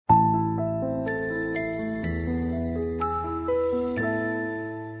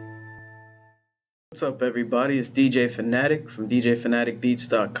What's up, everybody? It's DJ Phanatic from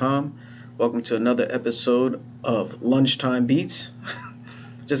DJPhanaticBeats.com. Welcome to another episode of Lunchtime Beats.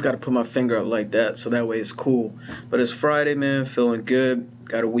 Just got to put my finger up like that so that way it's cool. But it's Friday, man. Feeling good.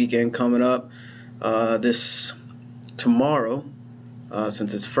 Got a weekend coming up. This tomorrow,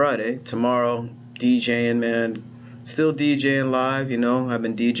 since it's Friday, tomorrow DJing, man. Still DJing live. I've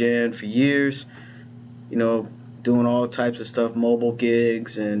been DJing for years. Doing all types of stuff, mobile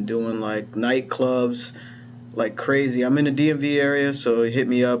gigs and doing like nightclubs like crazy. I'm in the DMV area, so hit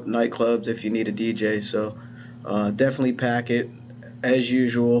me up, nightclubs, if you need a DJ. So definitely pack it as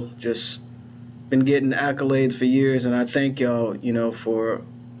usual. Just been getting accolades for years, and I thank y'all, for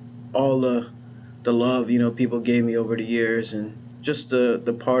all the love, people gave me over the years, and just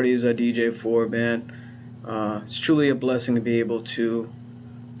the parties I DJ for, man. It's truly a blessing to be able to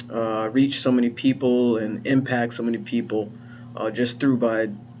reach so many people and impact so many people just through by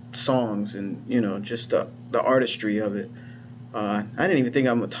songs and just the artistry of it. I didn't even think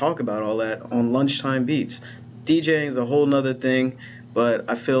I'm gonna talk about all that on Lunchtime Beats. DJing is a whole nother thing, but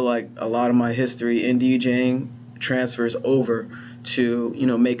I feel like a lot of my history in DJing transfers over to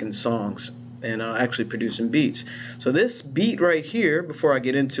making songs and actually producing beats. So this beat right here, before I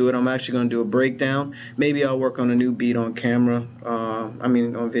get into it, I'm actually going to do a breakdown. Maybe I'll work on a new beat on camera,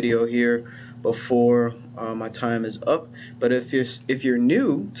 on video here before my time is up. But if you're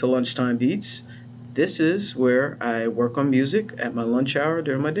new to Lunchtime Beats, this is where I work on music at my lunch hour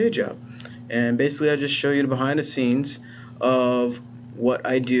during my day job. And basically I just show you the behind the scenes of what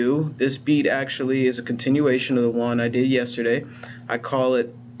I do. This beat actually is a continuation of the one I did yesterday. I call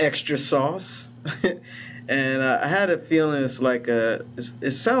it Extra Sauce. And I had a feeling it's like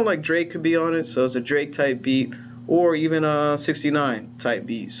it sounded like Drake could be on it, so it's a Drake type beat or even a 69 type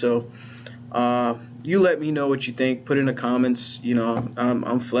beat. So you let me know what you think, put in the comments.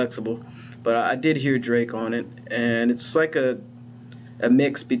 I'm flexible, but I did hear Drake on it, and it's like a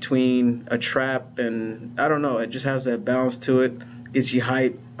mix between a trap and I don't know, it just has that balance to it, gets you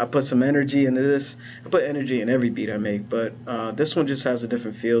hype. I put some energy into this. I put energy in every beat I make, but this one just has a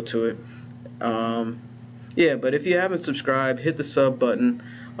different feel to it. Yeah, but if you haven't subscribed, hit the sub button.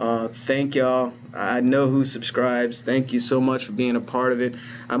 Thank y'all. I know who subscribes. Thank you so much for being a part of it.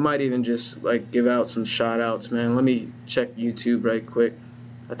 I might even just like give out some shout outs, man. Let me check YouTube right quick.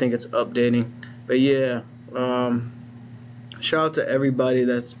 I think it's updating. But yeah, shout out to everybody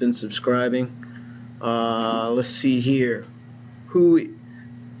that's been subscribing. Let's see here.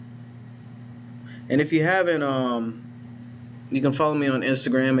 And if you haven't, you can follow me on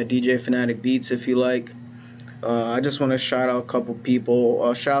Instagram at DJ Phanatic Beats if you like. I just want to shout out a couple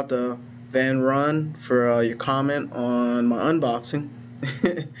people. Shout out to Van Run for your comment on my unboxing.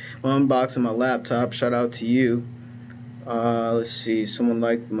 Unboxing my laptop. Shout out to you. Let's see. Someone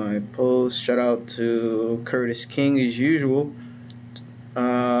liked my post. Shout out to Curtis King as usual.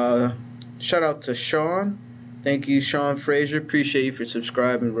 Shout out to Sean. Thank you, Sean Frazier. Appreciate you for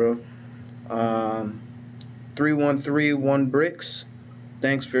subscribing, bro. 3131 Bricks,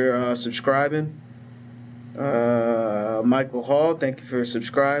 thanks for subscribing. Michael Hall, thank you for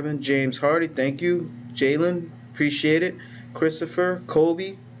subscribing. James Hardy, thank you. Jalen, appreciate it. Christopher,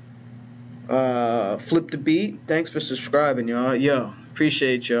 Kobe, Flip the Beat, thanks for subscribing, y'all. Yo,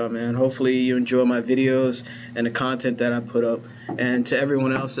 appreciate y'all, man. Hopefully you enjoy my videos and the content that I put up, and to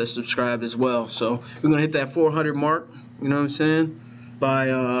everyone else that subscribed as well. So we're gonna hit that 400 mark, you know what I'm saying, by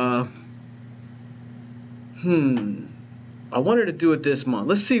I wanted to do it this month.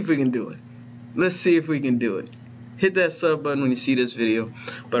 Let's see if we can do it. Let's see if we can do it. Hit that sub button when you see this video.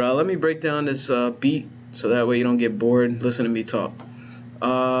 But let me break down this beat so that way you don't get bored. Listen to me talk.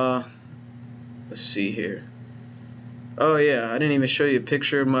 Let's see here. Oh yeah, I didn't even show you a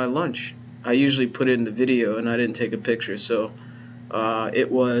picture of my lunch. I usually put it in the video and I didn't take a picture. So it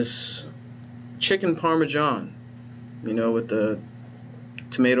was chicken parmesan, with the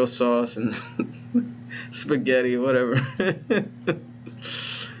tomato sauce and spaghetti, whatever.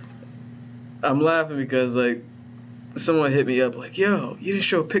 I'm laughing because like someone hit me up like, yo, you didn't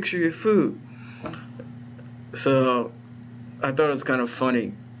show a picture of your food. So I thought it was kind of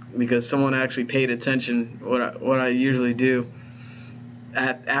funny because someone actually paid attention what I usually do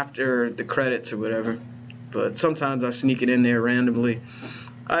after the credits or whatever. But sometimes I sneak it in there randomly.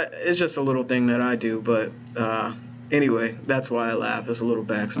 It's just a little thing that I do, but anyway, that's why I laugh. It's a little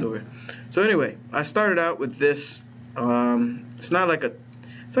backstory. So anyway, I started out with this. It's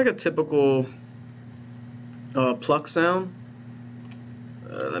like a typical pluck sound.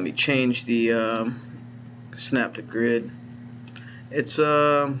 Let me change the snap the grid. It's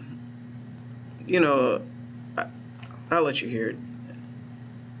I'll let you hear it.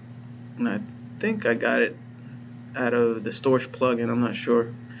 And I think I got it out of the storage plugin, I'm not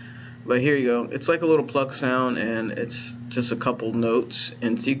sure. But here you go. It's like a little pluck sound, and it's just a couple notes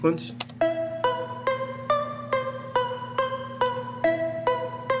in sequence.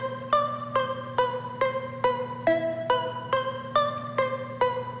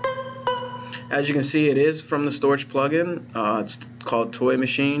 As you can see, it is from the storage plugin. It's called Toy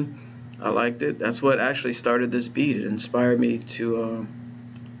Machine. I liked it. That's what actually started this beat. It inspired me to,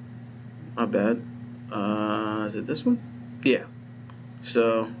 my bad. Is it this one? Yeah.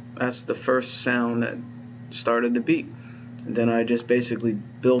 So that's the first sound that started the beat. And then I just basically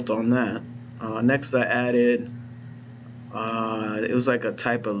built on that. Next I added, it was like a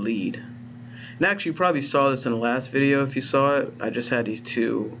type of lead. And actually you probably saw this in the last video if you saw it. I just had these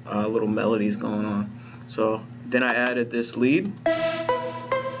two little melodies going on. So then I added this lead.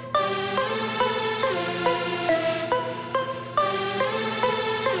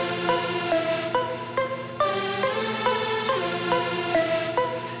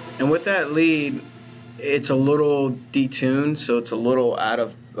 And with that lead, it's a little detuned, so it's a little out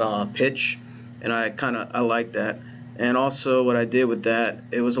of pitch, and I like that. And also what I did with that,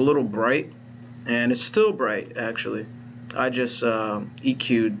 it was a little bright, and it's still bright actually. I just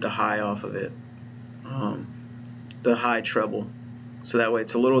EQ'd the high off of it, the high treble, so that way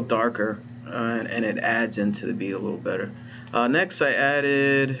it's a little darker, and it adds into the beat a little better. Next I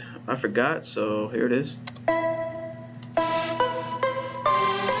added, I forgot, so here it is.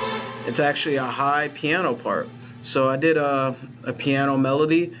 It's actually a high piano part. So I did a piano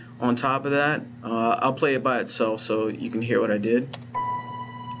melody on top of that. I'll play it by itself so you can hear what I did.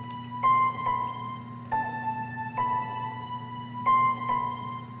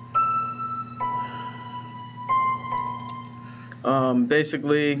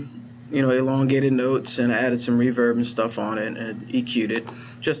 Basically, you know, elongated notes, and I added some reverb and stuff on it and EQ'd it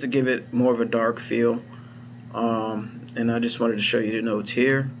just to give it more of a dark feel. And I just wanted to show you the notes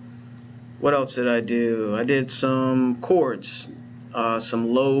here. What else did I do? I did some chords,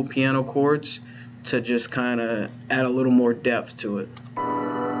 some low piano chords to just kind of add a little more depth to it.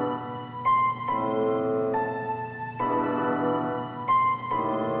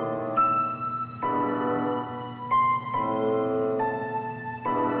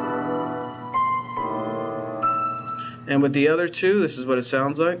 And with the other two, this is what it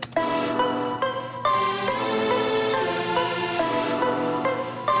sounds like.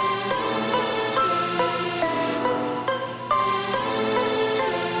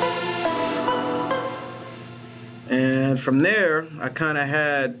 And from there, I kind of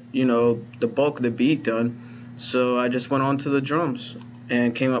had, you know, the bulk of the beat done. So I just went on to the drums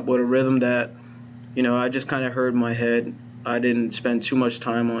and came up with a rhythm that, you know, I just kind of heard in my head. I didn't spend too much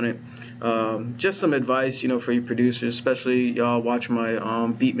time on it. Just some advice, you know, for you producers, especially y'all watch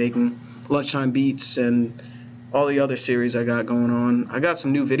my beat making, Lunchtime Beats, and all the other series I got going on. I got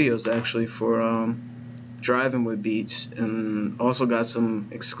some new videos actually for driving with beats, and also got some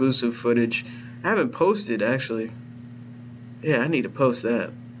exclusive footage I haven't posted actually. Yeah, I need to post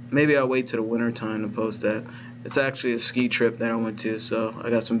that. Maybe I'll wait till the winter time to post that. It's actually a ski trip that I went to, so I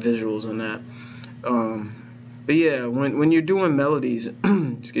got some visuals on that. But yeah, when you're doing melodies,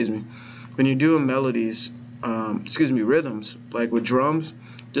 excuse me, when you're doing melodies, rhythms, like with drums,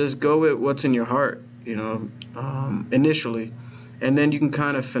 just go with what's in your heart, you know, initially, and then you can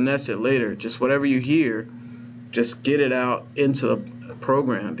kind of finesse it later. Just whatever you hear, just get it out into the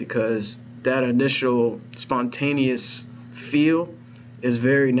program, because that initial spontaneous feel is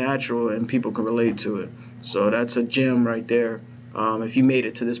very natural and people can relate to it. So that's a gem right there. If you made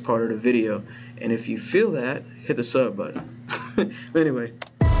it to this part of the video, and if you feel that, hit the sub button. Anyway.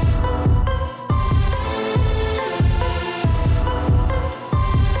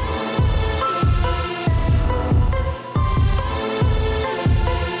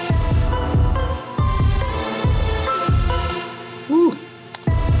 Woo.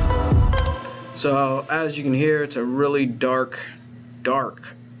 So as you can hear, it's a really dark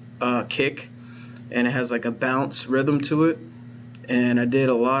kick, and it has like a bounce rhythm to it. And I did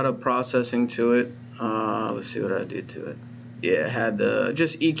a lot of processing to it. Let's see what I did to it. Yeah, I had the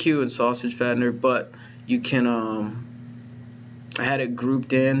just EQ and sausage fattener, but you can I had it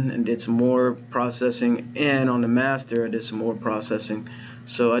grouped in and did some more processing, and on the master I did some more processing.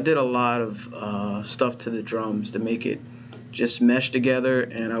 So I did a lot of stuff to the drums to make it just mesh together,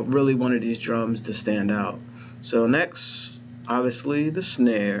 and I really wanted these drums to stand out. So next, obviously, the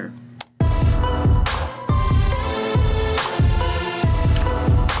snare.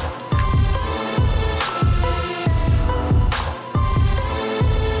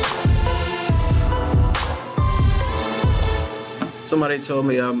 Somebody told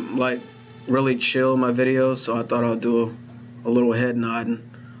me I'm like really chill in my videos, so I thought I'll do a little head nodding.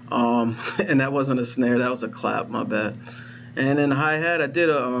 And that wasn't a snare, that was a clap, my bad. And then hi-hat, I did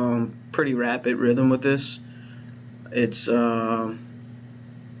a pretty rapid rhythm with this. It's kind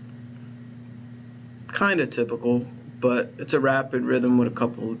of typical, but it's a rapid rhythm with a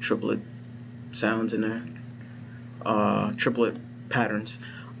couple triplet sounds in there. Triplet patterns.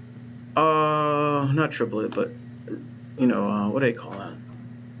 Not triplet, but you know, what do they call that?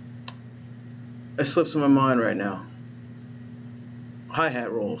 It slips in my mind right now.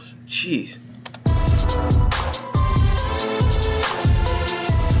 Hi-hat rolls. Jeez.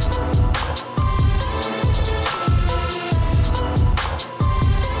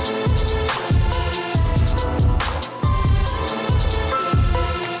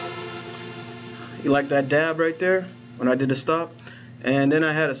 You like that dab right there when I did the stop? And then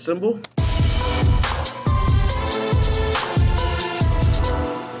I had a cymbal.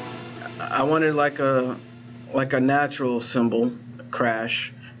 I wanted like a natural cymbal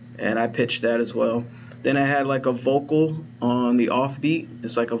crash, and I pitched that as well. Then I had like a vocal on the offbeat.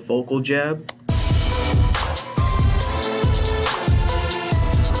 It's like a vocal jab.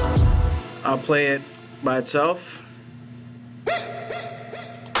 I'll play it by itself.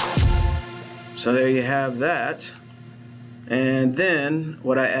 So there you have that. And then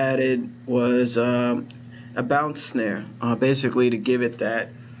what I added was a bounce snare, basically to give it that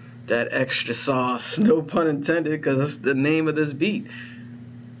extra sauce. No pun intended, because that's the name of this beat.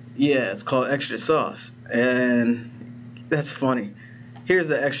 Yeah, it's called Extra Sauce. And that's funny. Here's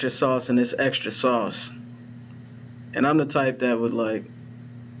the extra sauce in this extra sauce. And I'm the type that would like,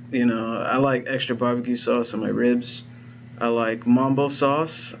 you know, I like extra barbecue sauce on my ribs. I like mambo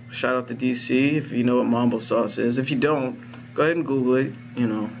sauce. Shout out to DC if you know what mambo sauce is. If you don't, go ahead and Google it. You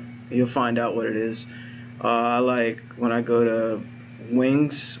know, you'll find out what it is. I like when I go to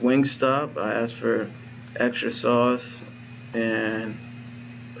Wingstop, I ask for extra sauce, and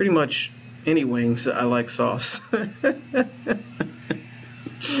pretty much any wings I like sauce.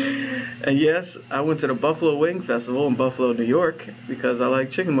 And yes, I went to the Buffalo Wing Festival in Buffalo, New York, because I like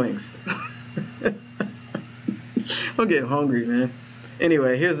chicken wings. I'm getting hungry, man.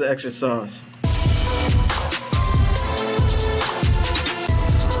 Anyway, here's the extra sauce.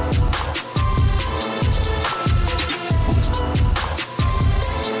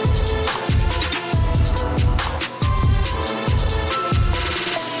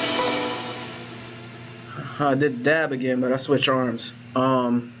 I did dab again, but I switch arms.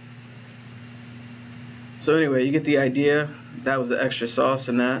 So anyway, you get the idea. That was the extra sauce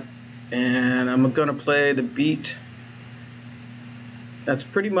in that. And I'm gonna play the beat. That's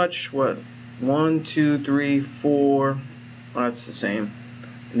pretty much what? 1, 2, 3, 4. Well, that's the same.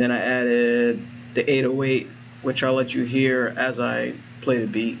 And then I added the 808, which I'll let you hear as I play the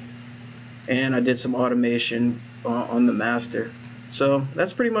beat. And I did some automation on the master. So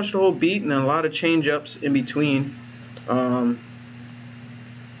that's pretty much the whole beat, and a lot of change ups in between. You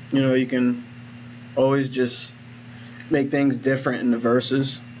know, you can always just make things different in the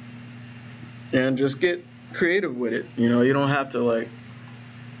verses and just get creative with it. You know, you don't have to like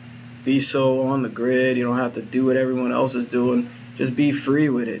be so on the grid. You don't have to do what everyone else is doing. Just be free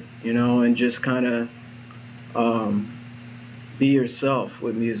with it, you know, and just kind of be yourself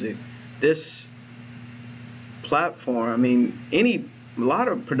with music. This platform, I mean, a lot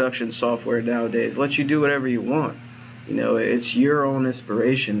of production software nowadays lets you do whatever you want. You know, it's your own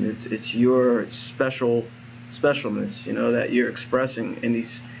inspiration. It's your specialness, you know, that you're expressing in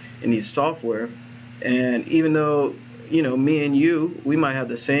these software. And even though, you know, me and you, we might have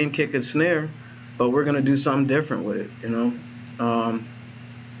the same kick and snare, but we're gonna do something different with it, you know.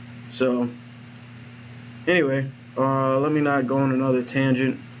 So anyway, let me not go on another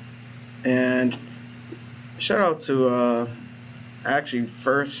tangent. And shout out to I actually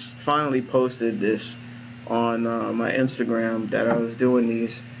finally posted this on my Instagram that I was doing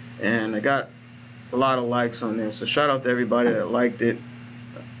these, and I got a lot of likes on there. So shout out to everybody that liked it.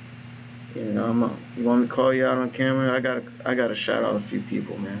 You know, you want me to call you out on camera? I gotta shout out a few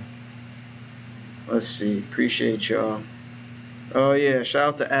people, man. Let's see. Appreciate y'all. Oh yeah, shout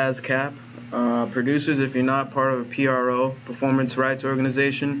out to ASCAP. Producers, if you're not part of a PRO, Performance Rights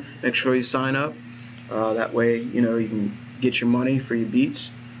Organization, make sure you sign up. That way, you know, you can get your money for your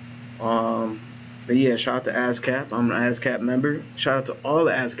beats. But yeah, shout out to ASCAP. I'm an ASCAP member. Shout out to all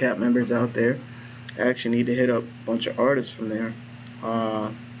the ASCAP members out there. I actually need to hit up a bunch of artists from there.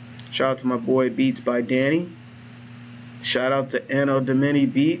 Shout out to my boy Beats by Danny. Shout out to Anno Domini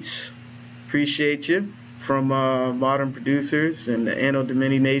Beats. Appreciate you. From Modern Producers and the Anno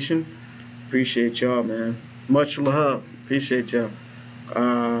Domini Nation. Appreciate y'all, man. Much love. Appreciate y'all.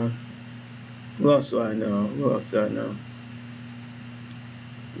 Who else do I know? Who else do I know?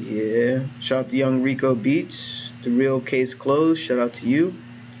 Yeah. Shout out to Young Rico Beats. The Real Case Closed. Shout out to you.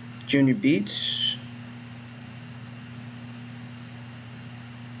 Junior Beats.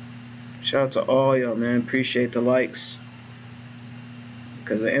 Shout out to all y'all, man. Appreciate the likes.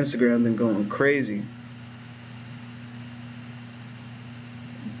 Because the Instagram been going crazy.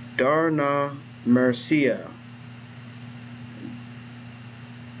 Darna Mercia.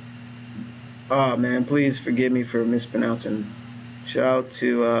 Oh man, please forgive me for mispronouncing. Shout out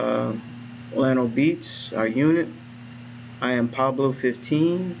to Lano Beats, our unit. I am Pablo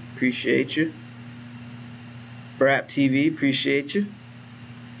 15. Appreciate you. Brap TV, appreciate you.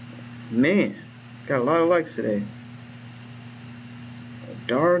 Man, got a lot of likes today.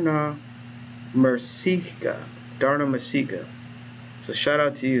 Darna Mercica. So shout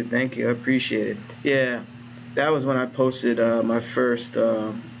out to you. Thank you. I appreciate it. Yeah, that was when I posted my first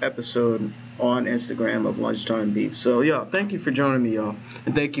episode on Instagram of Lunchtime Beats. So y'all, thank you for joining me, y'all,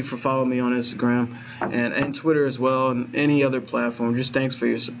 and thank you for following me on Instagram and Twitter as well, and any other platform. Just thanks for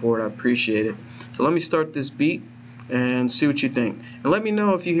your support. I appreciate it. So let me start this beat and see what you think, and let me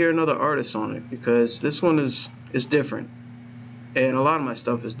know if you hear another artist on it, because this one is different, and a lot of my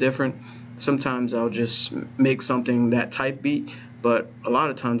stuff is different. Sometimes I'll just make something that type beat, but a lot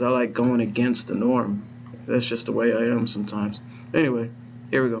of times I like going against the norm. That's just the way I am sometimes. Anyway,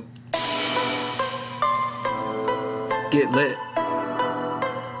 here we go. Get lit.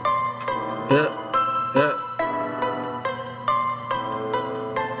 Yep.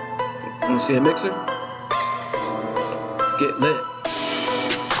 Wanna see a mixer? Get lit.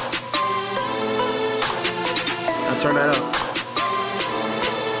 Now turn that up.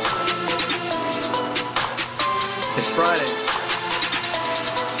 It's Friday.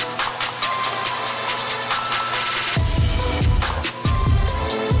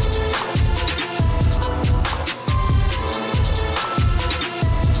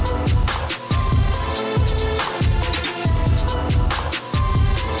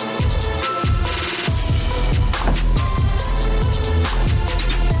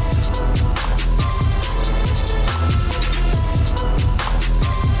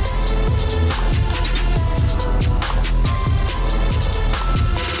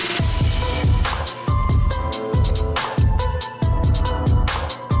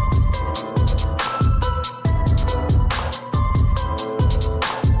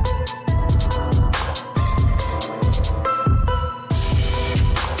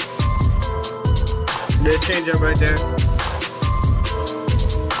 Did it change up right there?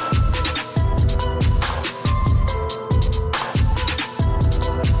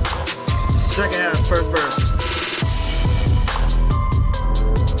 Second half, first verse.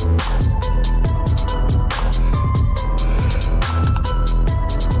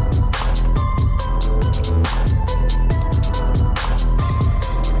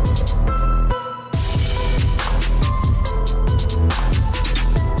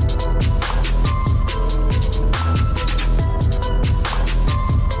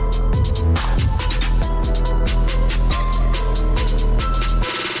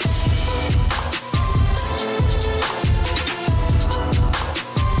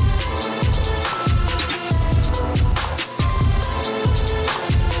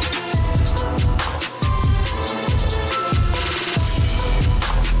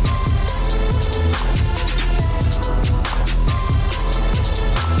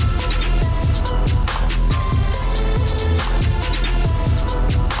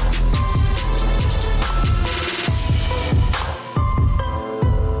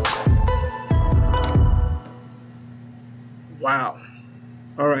 Wow.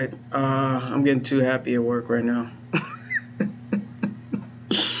 All right. I'm getting too happy at work right now.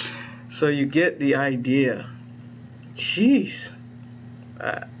 So you get the idea. Jeez.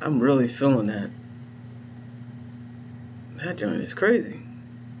 I'm really feeling that. That joint is crazy.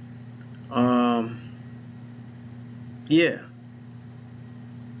 Yeah.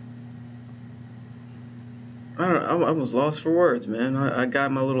 I don't know, I was lost for words, man. I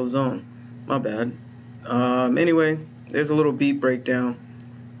got my little zone. My bad. Anyway, there's a little beat breakdown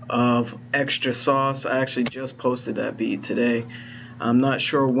of Extra Sauce. I actually just posted that beat today. I'm not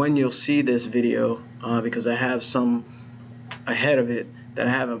sure when you'll see this video because I have some ahead of it that I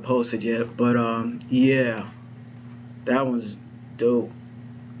haven't posted yet. But yeah, that one's dope.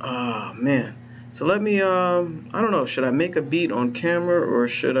 Ah, man. So let me I don't know, should I make a beat on camera or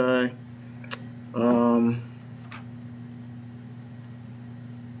should I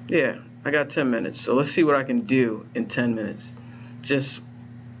yeah, I got 10 minutes, so let's see what I can do in 10 minutes, just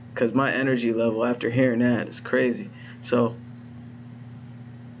because my energy level after hearing that is crazy. So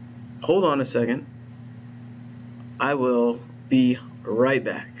Hold on a second. I will be right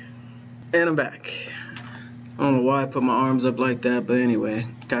back. And I'm back. I don't know why I put my arms up like that, but anyway,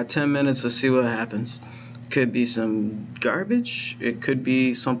 got 10 minutes to see what happens. Could be some garbage. It could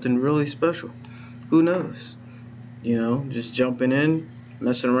be something really special. Who knows? You know, just jumping in,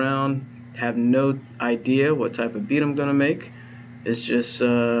 messing around, have no idea what type of beat I'm gonna make. It's just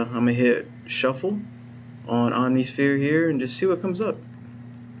I'm gonna hit shuffle on Omnisphere here and just see what comes up.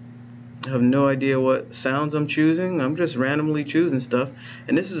 I have no idea what sounds I'm choosing. I'm just randomly choosing stuff,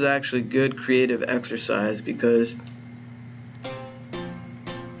 and this is actually good creative exercise because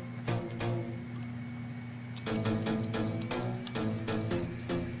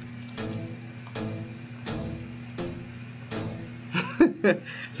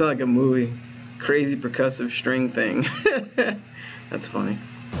it's not like a movie. Crazy percussive string thing. That's funny.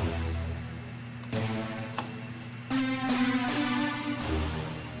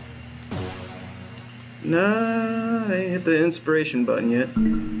 Nah, I ain't hit the inspiration button yet,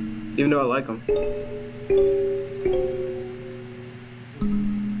 even though I like them.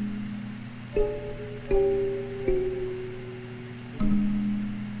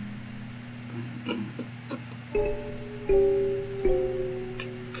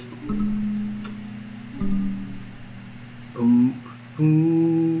 Boom, boom,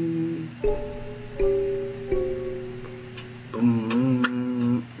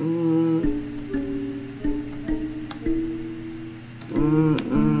 boom,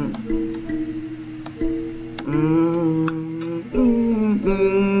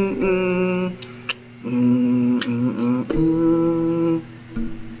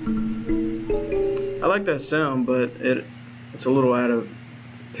 I like that sound, but it's a little out of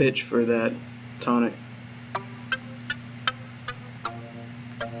pitch for that tonic.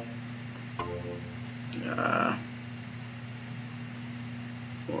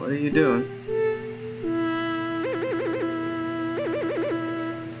 What are you doing?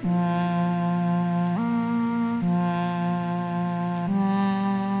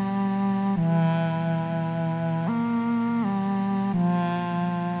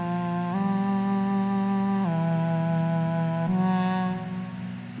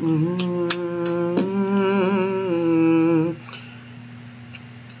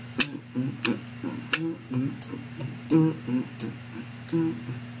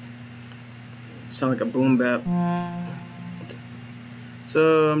 Sound like a boom bap.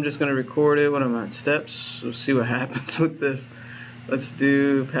 So I'm just gonna record it when I'm at steps. We'll see what happens with this. Let's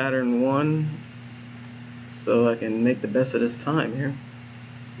do pattern 1 so I can make the best of this time here.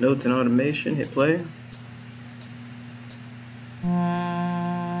 Notes and automation, hit play.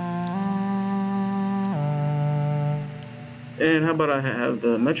 And how about I have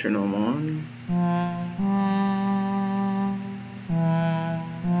the metronome on?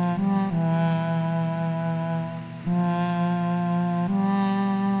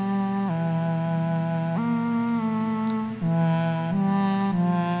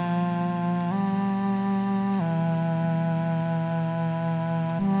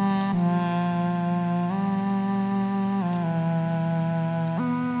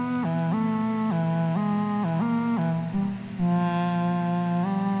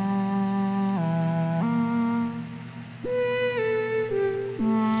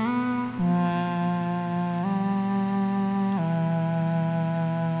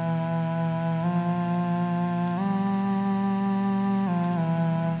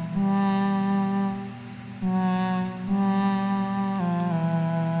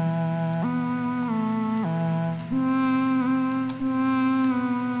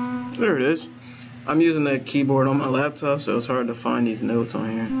 There it is. I'm using the keyboard on my laptop, so it's hard to find these notes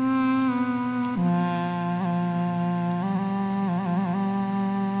on here.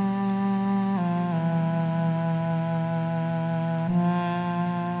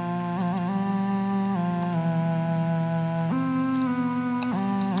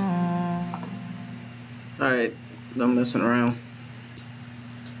 Alright, I'm messing around.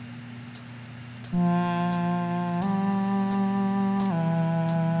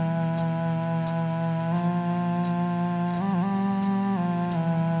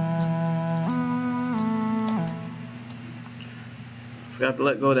 Forgot to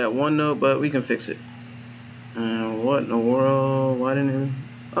let go of that one note, but we can fix it. What in the world? Why didn't it?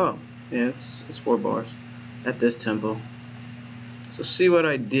 Oh, yeah, it's 4 bars at this tempo. So see what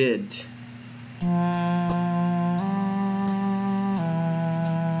I did.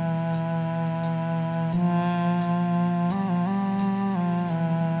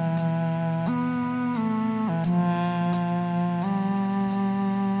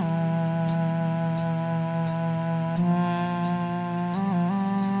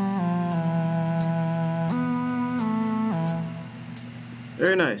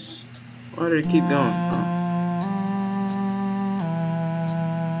 Very nice. Why did it keep going? Oh.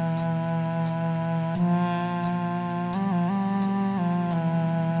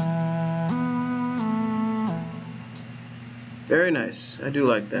 Very nice. I do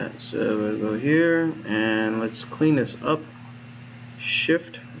like that. So we'll go here and let's clean this up.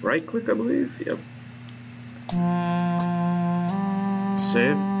 Shift right click, I believe. Yep.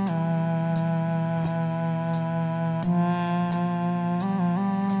 Save.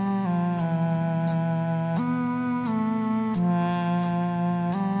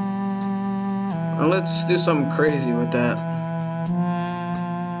 Now let's do something crazy with that.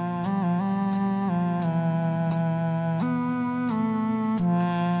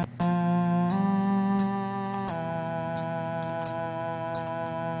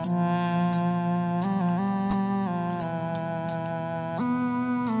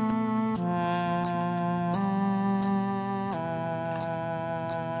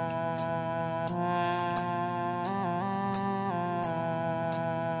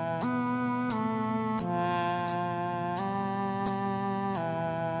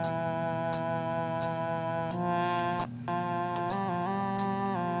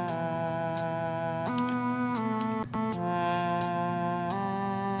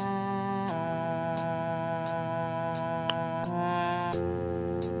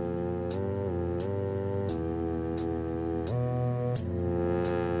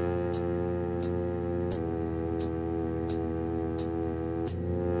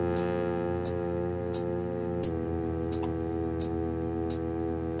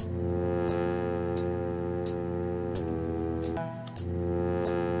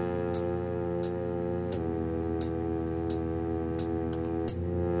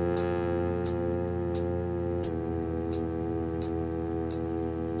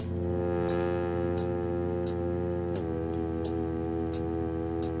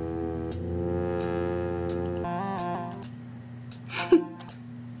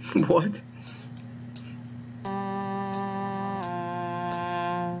 What?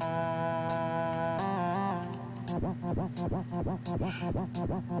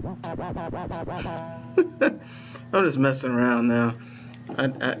 I'm just messing around now.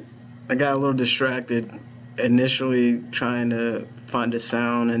 I got a little distracted initially trying to find a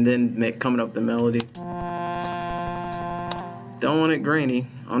sound and then coming up the melody. Don't want it grainy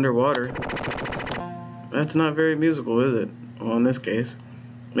underwater. That's not very musical, is it? Well, in this case,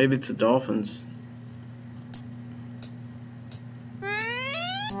 maybe it's the dolphins.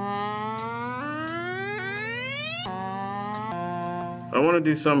 I want to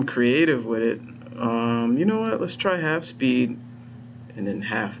do something creative with it. You know what? Let's try half speed and then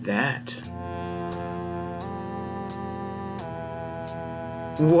half that.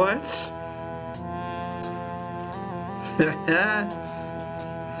 What?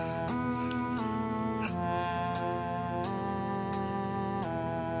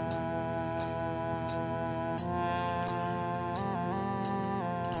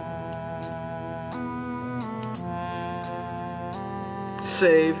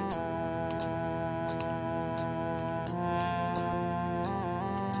 Save.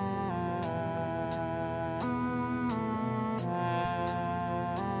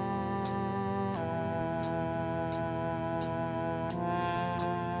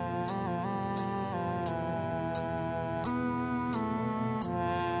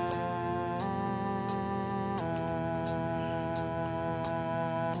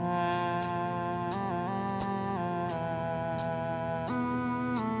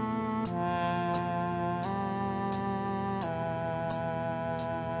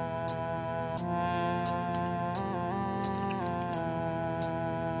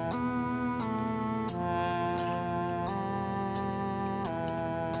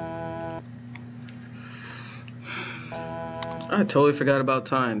 I totally forgot about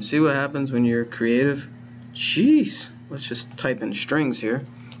time. See what happens when you're creative? Jeez. Let's just type in strings here.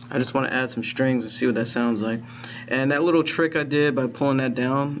 I just want to add some strings and see what that sounds like. And that little trick I did by pulling that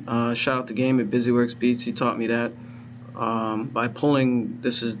down, shout out the game at BusyWorks Beats, he taught me that. By pulling,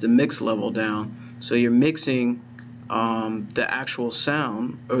 this is the mix level down. So you're mixing the actual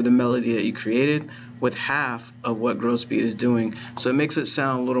sound or the melody that you created with half of what Growth Speed is doing. So it makes it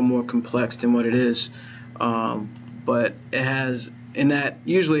sound a little more complex than what it is. But it has, in that,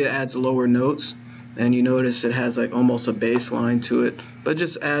 usually it adds lower notes, and you notice it has like almost a bass line to it, but it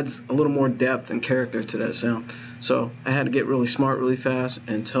just adds a little more depth and character to that sound. So I had to get really smart really fast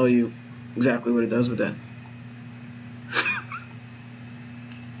and tell you exactly what it does with that.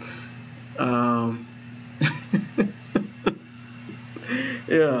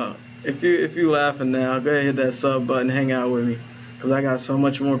 Yeah, if you laughing now, go ahead and hit that sub button, hang out with me. because I got so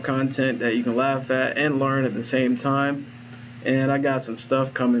much more content that you can laugh at and learn at the same time. And I got some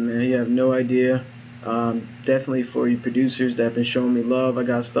stuff coming, man. You have no idea. Definitely for you producers that have been showing me love, I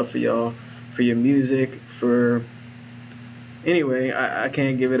got stuff for y'all, for your music, for... Anyway, I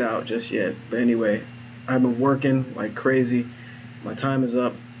can't give it out just yet. But anyway, I've been working like crazy. My time is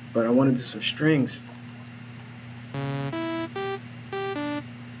up, but I want to do some strings.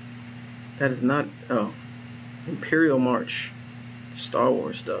 That is not... Oh. Imperial March. Star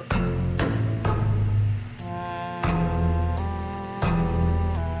Wars stuff.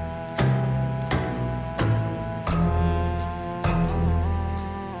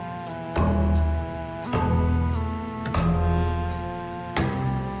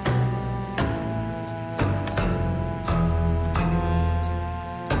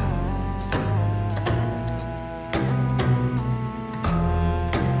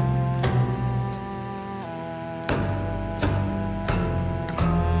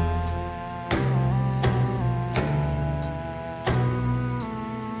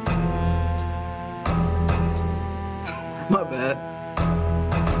 My bad.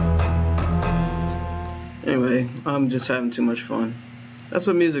 Anyway, I'm just having too much fun. That's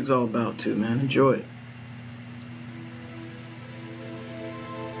what music's all about too, man. Enjoy it.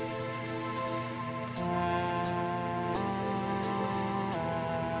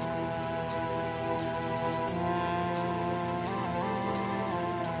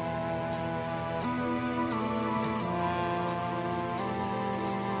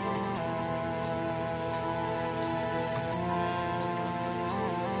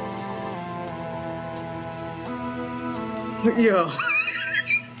 Yo.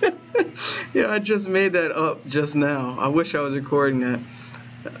 Yeah, I just made that up just now. I wish I was recording that.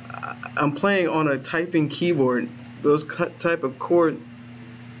 I'm playing on a typing keyboard. Those type of chord.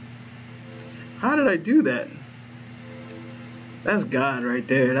 How did I do that? That's God right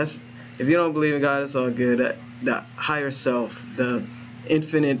there. That's, if you don't believe in God, it's all good. The higher self, the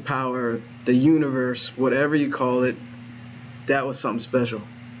infinite power, the universe, whatever you call it, that was something special.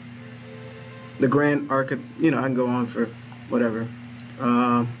 The grand arc, you know, I can go on for whatever.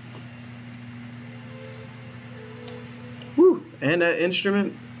 Woo, and that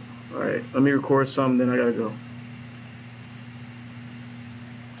instrument. All right, let me record some, then I gotta go.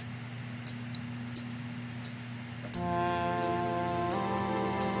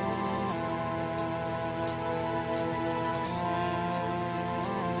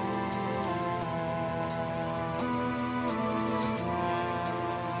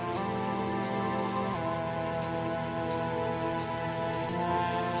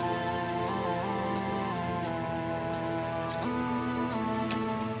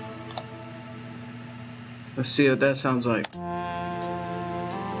 Let's see what that sounds like.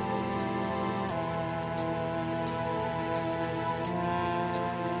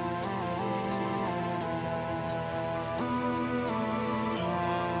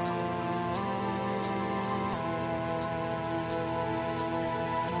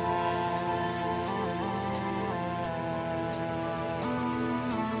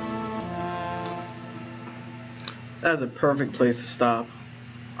 That's a perfect place to stop.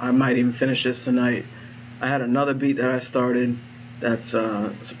 I might even finish this tonight. I had another beat that I started that's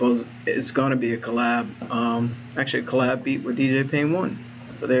supposed it's gonna be a collab. Actually a collab beat with DJ Phanatic.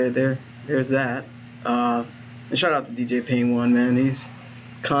 So there's that. And shout out to DJ Phanatic, man. He's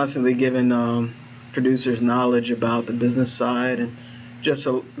constantly giving producers knowledge about the business side, and just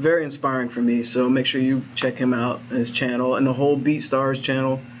very inspiring for me. So make sure you check him out, his channel, and the whole BeatStars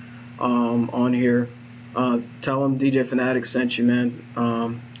channel on here. Tell him DJ Phanatic sent you,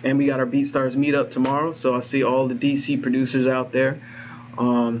 man. And we got our BeatStars meetup tomorrow, so I see all the DC producers out there.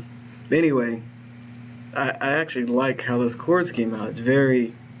 But anyway, I actually like how those chords came out. It's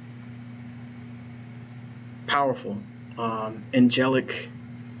very powerful, angelic.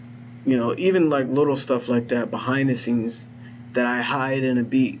 You know, even like little stuff like that behind the scenes that I hide in a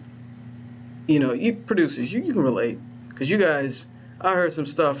beat. You know, you producers, you can relate, because you guys, I heard some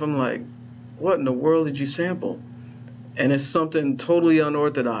stuff. I'm like, what in the world did you sample? And it's something totally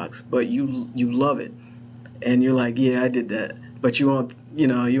unorthodox, but you love it, and you're like, yeah, I did that, but you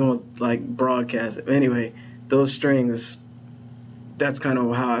won't like broadcast it. Anyway, those strings, that's kind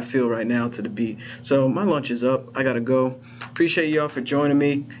of how I feel right now to the beat. So my lunch is up. I gotta go. Appreciate y'all for joining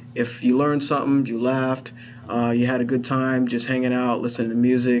me. If you learned something, you laughed, you had a good time just hanging out, listening to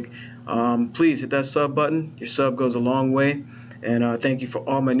music, please hit that sub button. Your sub goes a long way. And thank you for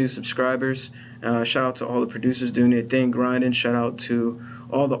all my new subscribers. Shout out to all the producers doing their thing, grinding. Shout out to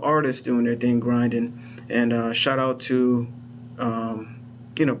all the artists doing their thing, grinding. And shout out to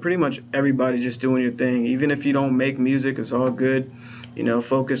pretty much everybody just doing your thing. Even if you don't make music, it's all good.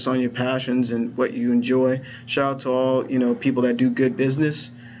 Focus on your passions and what you enjoy. Shout out to all, people that do good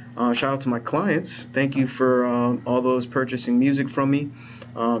business. Shout out to my clients. Thank you for all those purchasing music from me.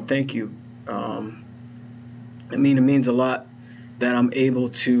 Thank you. It means a lot that I'm able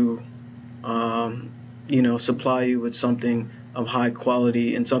to, supply you with something of high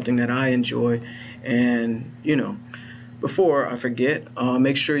quality and something that I enjoy. And, before I forget,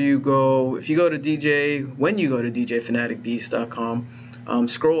 make sure when you go to DJPhanaticBeats.com,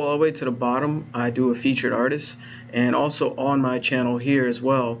 scroll all the way to the bottom. I do a featured artist, and also on my channel here as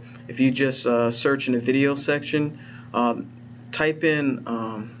well. If you just search in the video section, type in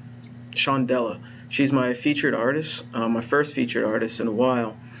Shondella. She's my featured artist, my first featured artist in a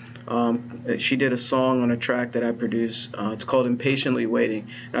while. She did a song on a track that I produced. It's called Impatiently Waiting,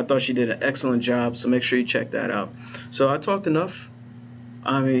 and I thought she did an excellent job, so make sure you check that out. So I talked enough.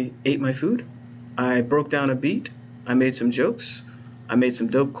 I ate my food. I broke down a beat. I made some jokes. I made some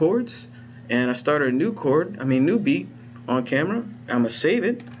dope chords, and I started a new beat on camera. I'm going to save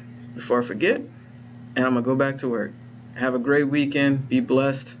it before I forget, and I'm going to go back to work. Have a great weekend. Be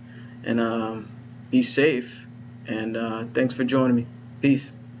blessed, and be safe, and thanks for joining me.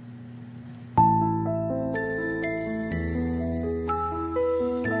 Peace.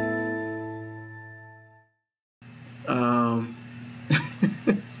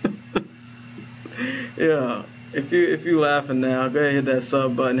 Yeah, if you laughing now, go ahead, hit that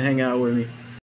sub button, hang out with me.